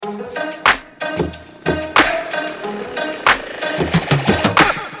Welcome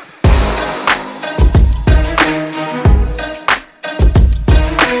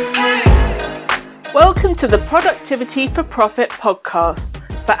to the Productivity for Profit podcast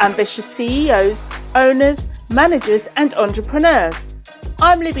for ambitious CEOs, owners, managers and entrepreneurs.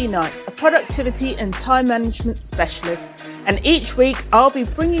 I'm Libby Knight, a productivity and time management specialist, and each week I'll be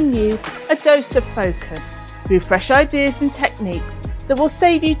bringing you a dose of focus through fresh ideas and techniques that will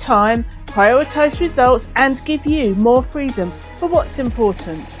save you time, prioritise results and give you more freedom for what's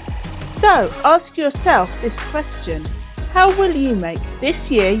important. So ask yourself this question: how will you make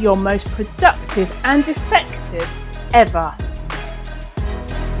this year your most productive and effective ever?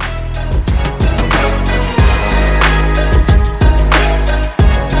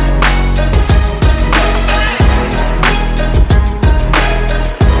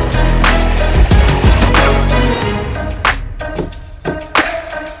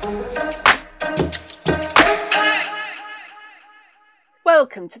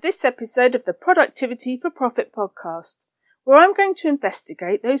 Welcome to this episode of the Productivity for Profit podcast, where I'm going to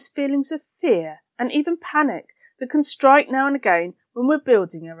investigate those feelings of fear and even panic that can strike now and again when we're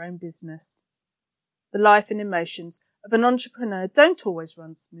building our own business. The life and emotions of an entrepreneur don't always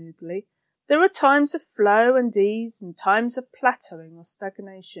run smoothly. There are times of flow and ease and times of plateauing or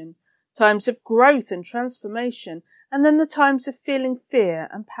stagnation, times of growth and transformation, and then the times of feeling fear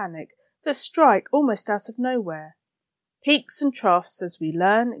and panic that strike almost out of nowhere. Peaks and troughs as we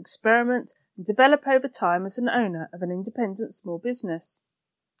learn, experiment, and develop over time as an owner of an independent small business.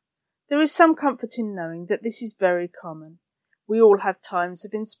 There is some comfort in knowing that this is very common. We all have times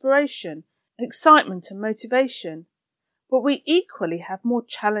of inspiration, excitement and motivation, but we equally have more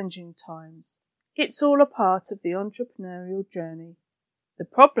challenging times. It's all a part of the entrepreneurial journey. The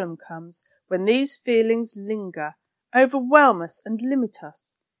problem comes when these feelings linger, overwhelm us and limit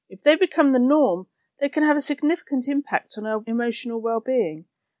us. If they become the norm, they can have a significant impact on our emotional well-being.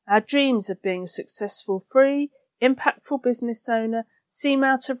 Our dreams of being a successful, free, impactful business owner seem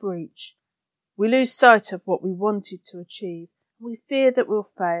out of reach. We lose sight of what we wanted to achieve, and we fear that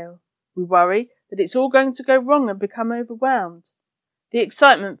we'll fail. We worry that it's all going to go wrong and become overwhelmed. The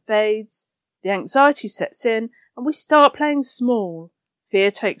excitement fades, the anxiety sets in, and we start playing small.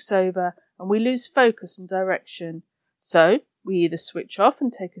 Fear takes over, and we lose focus and direction. So, we either switch off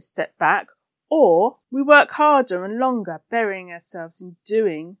and take a step back, or we work harder and longer, burying ourselves in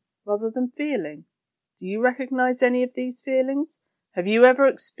doing rather than feeling. Do you recognise any of these feelings? Have you ever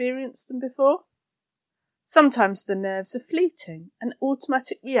experienced them before? Sometimes the nerves are fleeting, an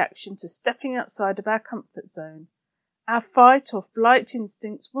automatic reaction to stepping outside of our comfort zone. Our fight or flight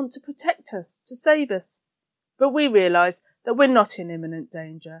instincts want to protect us, to save us. But we realise that we're not in imminent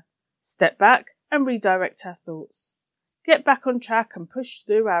danger. Step back and redirect our thoughts. Get back on track and push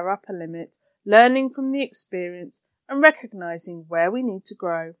through our upper limit, learning from the experience and recognising where we need to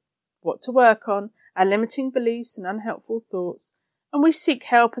grow, what to work on, our limiting beliefs and unhelpful thoughts, and we seek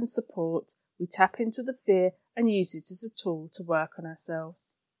help and support. We tap into the fear and use it as a tool to work on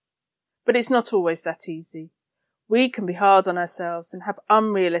ourselves. But it's not always that easy. We can be hard on ourselves and have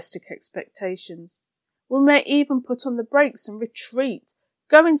unrealistic expectations. We may even put on the brakes and retreat,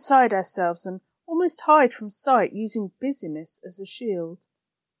 go inside ourselves and almost hide from sight using busyness as a shield.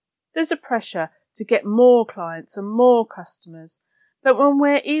 There's a pressure to get more clients and more customers, but when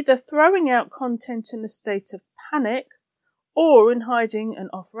we're either throwing out content in a state of panic or in hiding and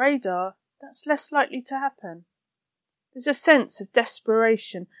off radar, that's less likely to happen. There's a sense of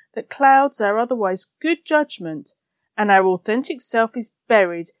desperation that clouds our otherwise good judgment, and our authentic self is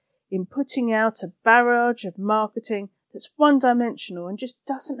buried in putting out a barrage of marketing that's one-dimensional and just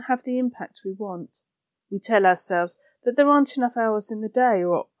doesn't have the impact we want. We tell ourselves that there aren't enough hours in the day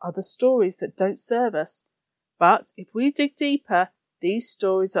or other stories that don't serve us. But if we dig deeper, these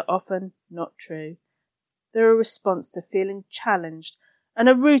stories are often not true. They're a response to feeling challenged and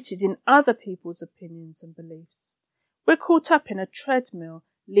are rooted in other people's opinions and beliefs. We're caught up in a treadmill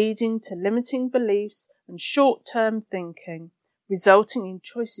leading to limiting beliefs and short-term thinking, resulting in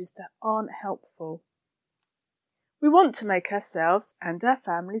choices that aren't helpful. We want to make ourselves and our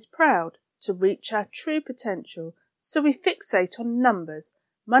families proud, to reach our true potential, so we fixate on numbers,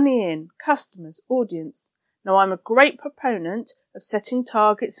 money in, customers, audience. Now, I'm a great proponent of setting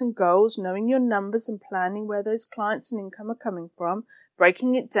targets and goals, knowing your numbers and planning where those clients and income are coming from,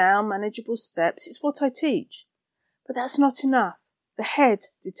 breaking it down, manageable steps. It's what I teach. But that's not enough. The head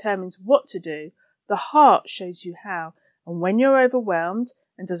determines what to do. The heart shows you how. And when you're overwhelmed,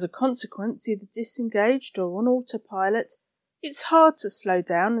 and as a consequence either disengaged or on autopilot, it's hard to slow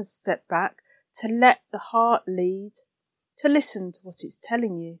down and step back, to let the heart lead, to listen to what it's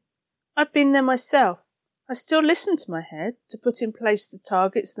telling you. I've been there myself. I still listen to my head to put in place the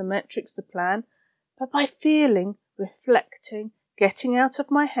targets, the metrics, the plan, but by feeling, reflecting, getting out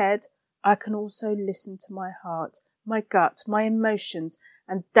of my head, I can also listen to my heart, my gut, my emotions,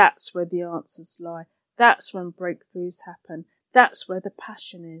 and that's where the answers lie. That's when breakthroughs happen. That's where the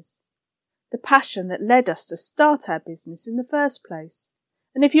passion is. The passion that led us to start our business in the first place.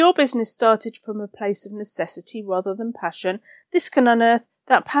 And if your business started from a place of necessity rather than passion, this can unearth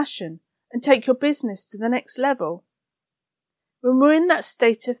that passion and take your business to the next level. When we're in that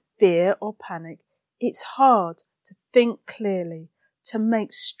state of fear or panic, it's hard to think clearly, to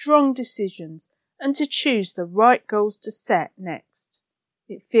make strong decisions, and to choose the right goals to set next.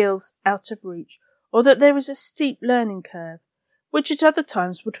 It feels out of reach, or that there is a steep learning curve, which at other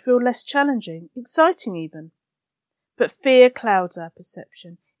times would feel less challenging, exciting even. But fear clouds our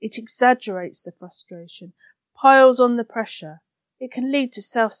perception. It exaggerates the frustration, piles on the pressure. It can lead to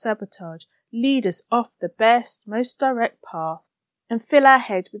self-sabotage, lead us off the best, most direct path, and fill our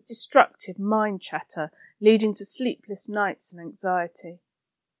head with destructive mind chatter, leading to sleepless nights and anxiety.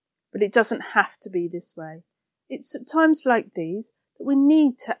 But it doesn't have to be this way. It's at times like these that we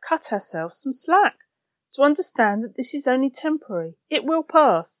need to cut ourselves some slack, to understand that this is only temporary. It will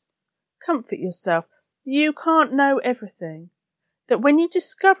pass. Comfort yourself. You can't know everything. That when you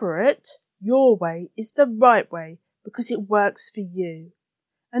discover it, your way is the right way because it works for you.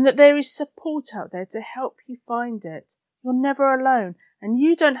 And that there is support out there to help you find it. You're never alone, and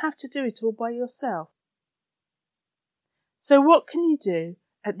you don't have to do it all by yourself. So what can you do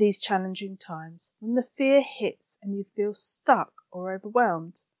at these challenging times when the fear hits and you feel stuck or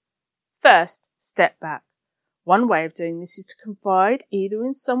overwhelmed? First, step back. One way of doing this is to confide either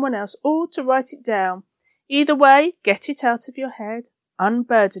in someone else or to write it down. Either way, get it out of your head,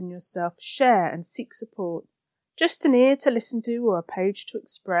 unburden yourself, share and seek support. Just an ear to listen to or a page to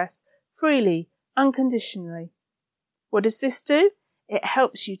express, freely, unconditionally. What does this do? It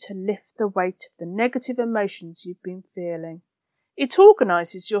helps you to lift the weight of the negative emotions you've been feeling. It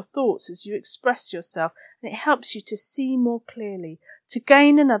organises your thoughts as you express yourself, and it helps you to see more clearly, to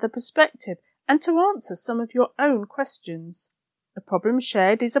gain another perspective, and to answer some of your own questions. A problem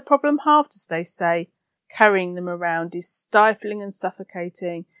shared is a problem halved, as they say. Carrying them around is stifling and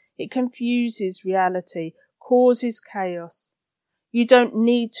suffocating. It confuses reality, causes chaos. You don't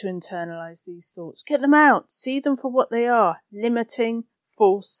need to internalise these thoughts. Get them out. See them for what they are. Limiting,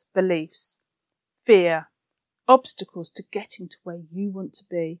 false beliefs. Fear. Obstacles to getting to where you want to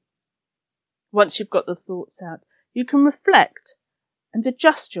be. Once you've got the thoughts out, you can reflect and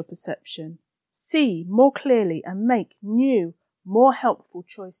adjust your perception. See more clearly and make new, more helpful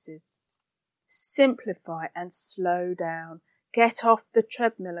choices. Simplify and slow down. Get off the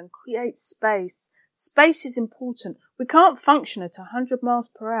treadmill and create space. Space is important. We can't function at 100 miles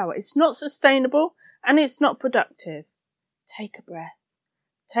per hour. It's not sustainable and it's not productive. Take a breath.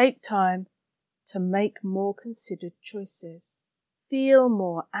 Take time to make more considered choices. Feel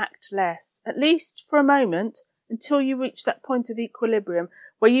more, act less, at least for a moment, until you reach that point of equilibrium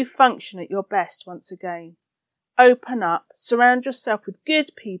where you function at your best once again. Open up, surround yourself with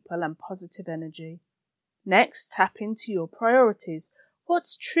good people and positive energy. Next, tap into your priorities.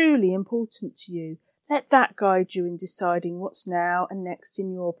 What's truly important to you? Let that guide you in deciding what's now and next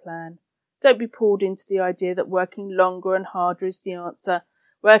in your plan. Don't be pulled into the idea that working longer and harder is the answer.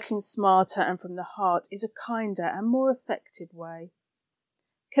 Working smarter and from the heart is a kinder and more effective way.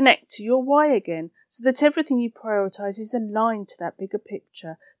 Connect to your why again, so that everything you prioritise is aligned to that bigger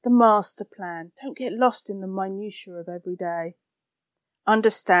picture, the master plan. Don't get lost in the minutiae of every day.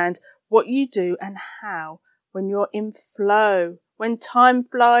 Understand what you do and how when you're in flow. When time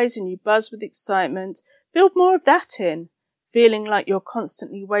flies and you buzz with excitement, build more of that in. Feeling like you're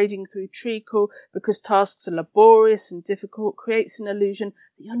constantly wading through treacle because tasks are laborious and difficult creates an illusion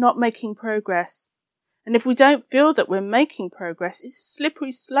that you're not making progress. And if we don't feel that we're making progress, it's a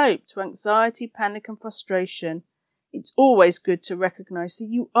slippery slope to anxiety, panic and frustration. It's always good to recognise that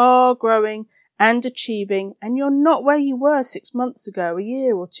you are growing and achieving and you're not where you were 6 months ago, a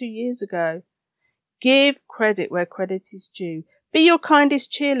year or 2 years ago. Give credit where credit is due. Be your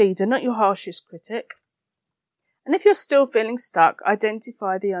kindest cheerleader, not your harshest critic. And if you're still feeling stuck,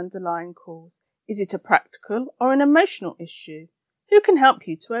 identify the underlying cause. Is it a practical or an emotional issue? Who can help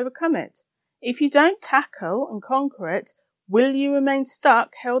you to overcome it? If you don't tackle and conquer it, will you remain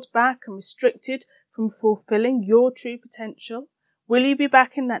stuck, held back and restricted from fulfilling your true potential? Will you be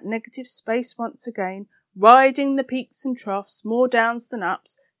back in that negative space once again, riding the peaks and troughs, more downs than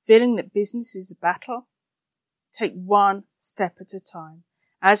ups, feeling that business is a battle? Take one step at a time.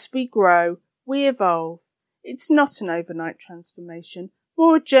 As we grow, we evolve. It's not an overnight transformation,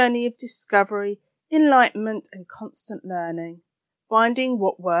 more a journey of discovery, enlightenment and constant learning, finding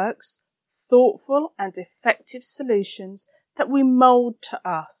what works, thoughtful and effective solutions that we mould to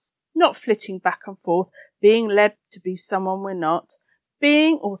us, not flitting back and forth, being led to be someone we're not,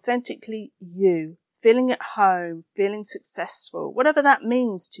 being authentically you, feeling at home, feeling successful, whatever that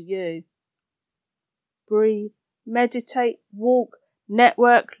means to you. Breathe, meditate, walk,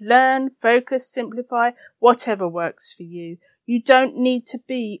 network, learn, focus, simplify, whatever works for you. You don't need to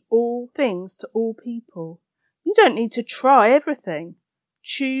be all things to all people. You don't need to try everything.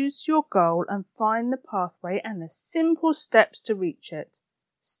 Choose your goal and find the pathway and the simple steps to reach it.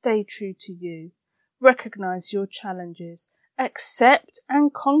 Stay true to you. Recognize your challenges. Accept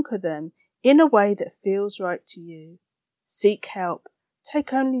and conquer them in a way that feels right to you. Seek help.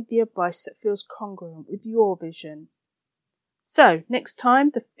 Take only the advice that feels congruent with your vision. So, next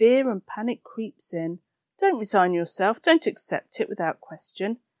time the fear and panic creeps in, don't resign yourself, don't accept it without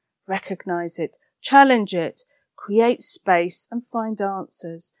question. Recognize it, challenge it, create space and find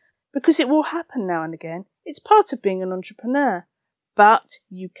answers, because it will happen now and again. It's part of being an entrepreneur, but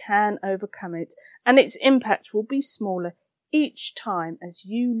you can overcome it, and its impact will be smaller each time as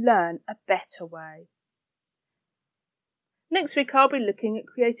you learn a better way. Next week I'll be looking at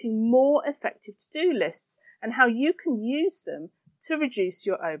creating more effective to-do lists and how you can use them to reduce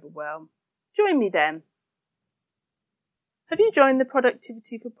your overwhelm. Join me then. Have you joined the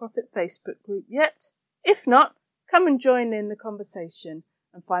Productivity for Profit Facebook group yet? If not, come and join in the conversation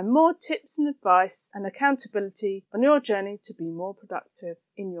and find more tips and advice and accountability on your journey to be more productive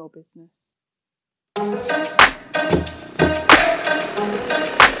in your business.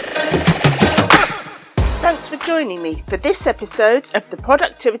 Thanks for joining me for this episode of the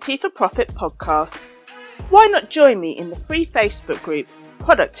Productivity for Profit podcast. Why not join me in the free Facebook group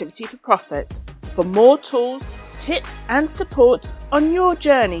Productivity for Profit for more tools, tips and support on your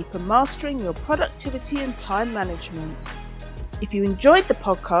journey for mastering your productivity and time management. If you enjoyed the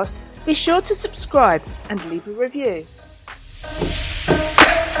podcast, be sure to subscribe and leave a review.